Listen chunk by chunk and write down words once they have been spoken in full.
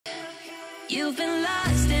You've been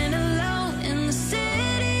lost and alone in the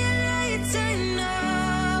city of lights I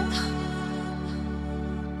know.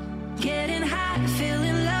 Getting high,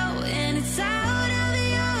 feeling low, and it's out of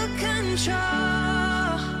your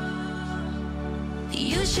control.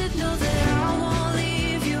 You should know that I won't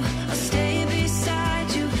leave you. I'll stay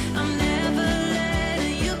beside you. I'm never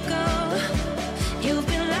letting you go. You've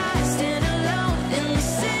been lost and alone in the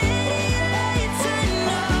city of lights I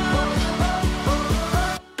know.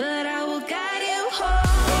 But I will guide you home. But I will guide you home.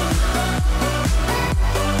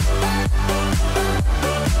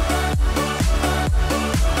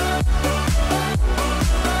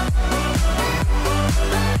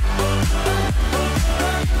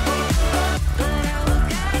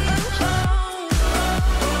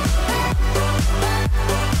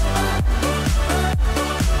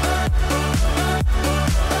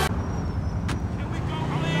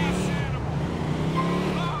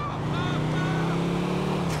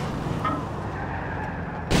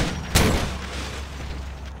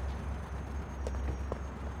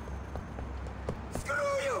 Screw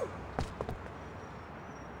you!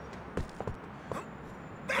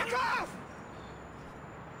 Back off!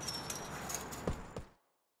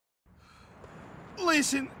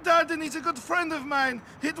 Listen, Darden is a good friend of mine.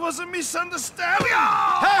 It was a misunderstanding.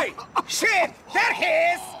 Hey! Shit! There he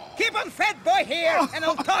is! Keep on fat boy here, and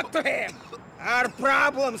I'll talk to him! Our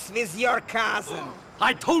problems with your cousin.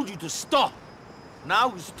 I told you to stop.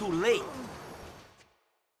 Now it's too late.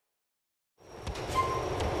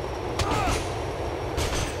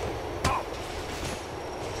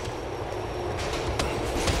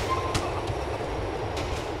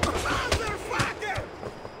 Motherfucker!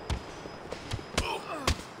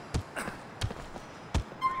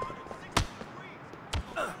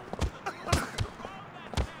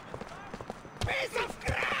 Piece of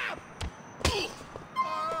crap!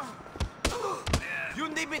 You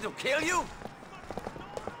need me to kill you?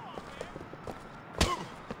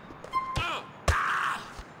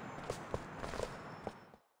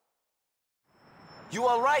 You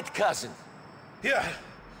all right, cousin? Yeah,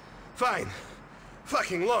 fine.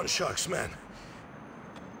 Fucking loan sharks, man.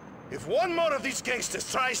 If one more of these gangsters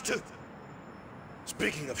tries to...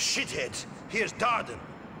 Speaking of shitheads, here's Darden.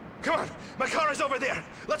 Come on, my car is over there.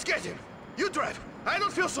 Let's get him. You drive. I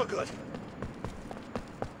don't feel so good.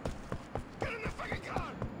 Get in the fucking car!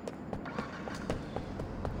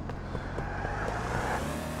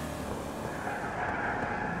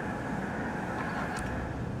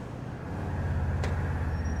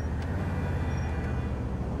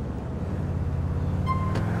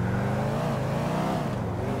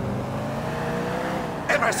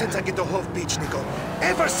 Ever since I get to Hove Beach, Nico,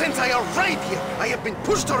 ever since I arrived here, I have been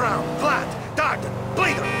pushed around. Vlad, Darden,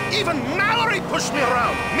 Blader, even Mallory pushed me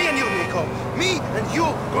around. Me and you, Nico. Me and you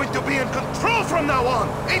going to be in control from now on.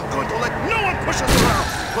 Ain't going to let no one push us around.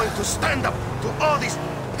 Going to stand up to all these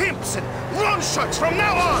pimps and loan sharks from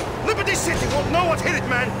now on. Liberty City won't know what hit it,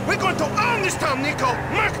 man. We're going to own this town, Nico.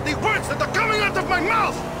 Mark the words that are coming out of my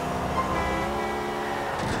mouth.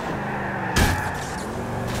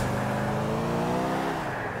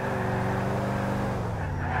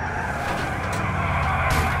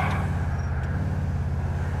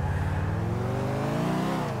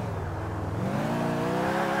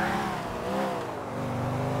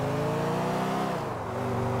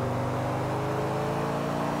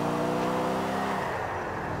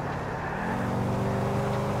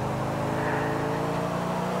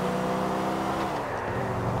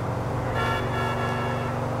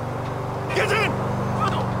 Get in!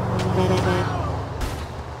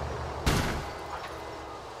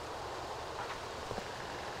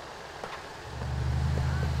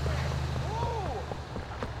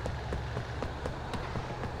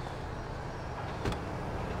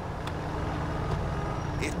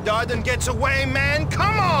 If Darden gets away, man,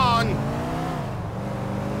 come on!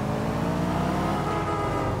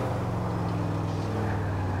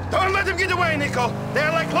 Don't let him get away, Nico!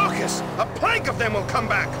 They're like locusts! A plague of them will come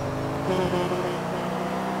back!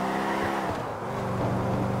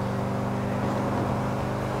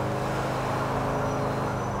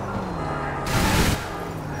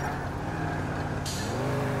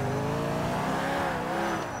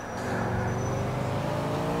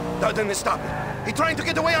 Darden is stopping. He's trying to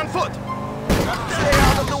get away on foot. Stay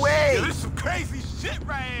out of the way! This is some crazy shit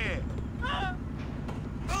right here.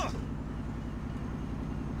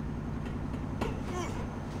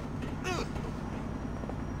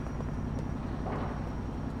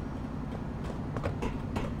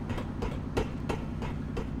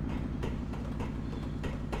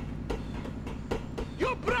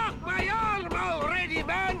 You broke my arm already,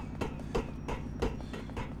 man!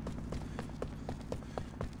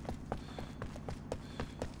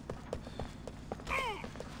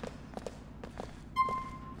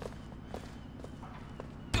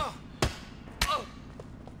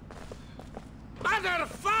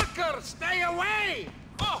 stay away!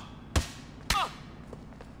 Oh! Oh!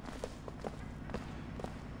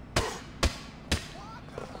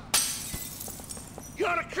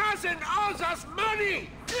 Your cousin owes us money!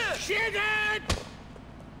 Shit it!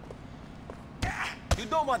 You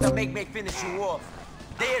don't want to make me finish you off.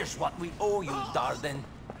 There's what we owe you, Darden.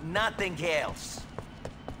 Nothing else.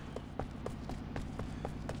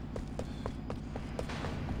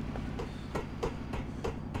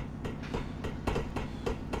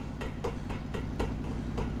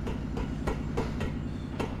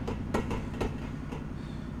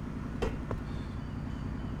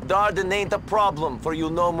 Darden ain't a problem for you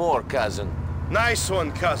no more, cousin. Nice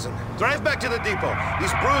one, cousin. Drive back to the depot.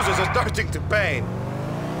 These bruises are starting to pain.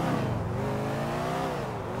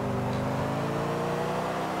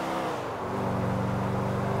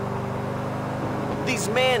 These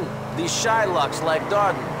men, these Shylocks like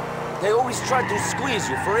Darden, they always try to squeeze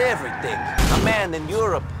you for everything. A man in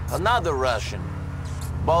Europe, another Russian.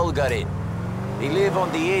 Bulgarian. He lived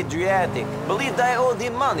on the Adriatic. Believed I owed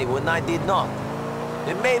him money when I did not.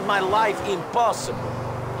 It made my life impossible.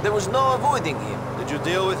 There was no avoiding him. Did you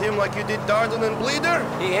deal with him like you did Darden and Bleeder?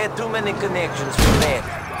 He had too many connections for that.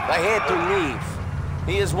 I had to leave.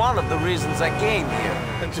 He is one of the reasons I came here.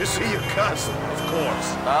 And to see your cousin, of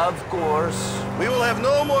course. Of course. We will have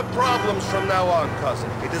no more problems from now on, cousin.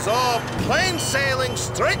 It is all plain sailing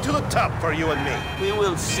straight to the top for you and me. We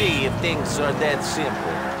will see if things are that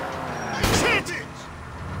simple. Shit!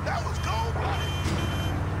 That was cold-blooded.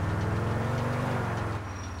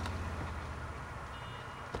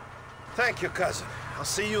 Thank you, cousin. I'll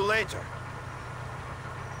see you later.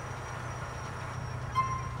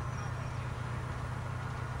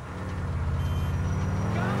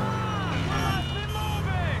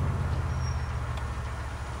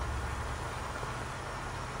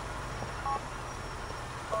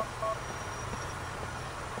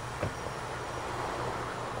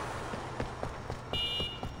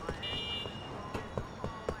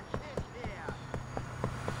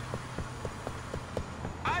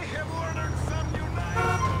 I have ordered some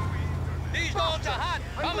United. These dogs are hot.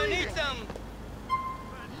 I'm gonna need some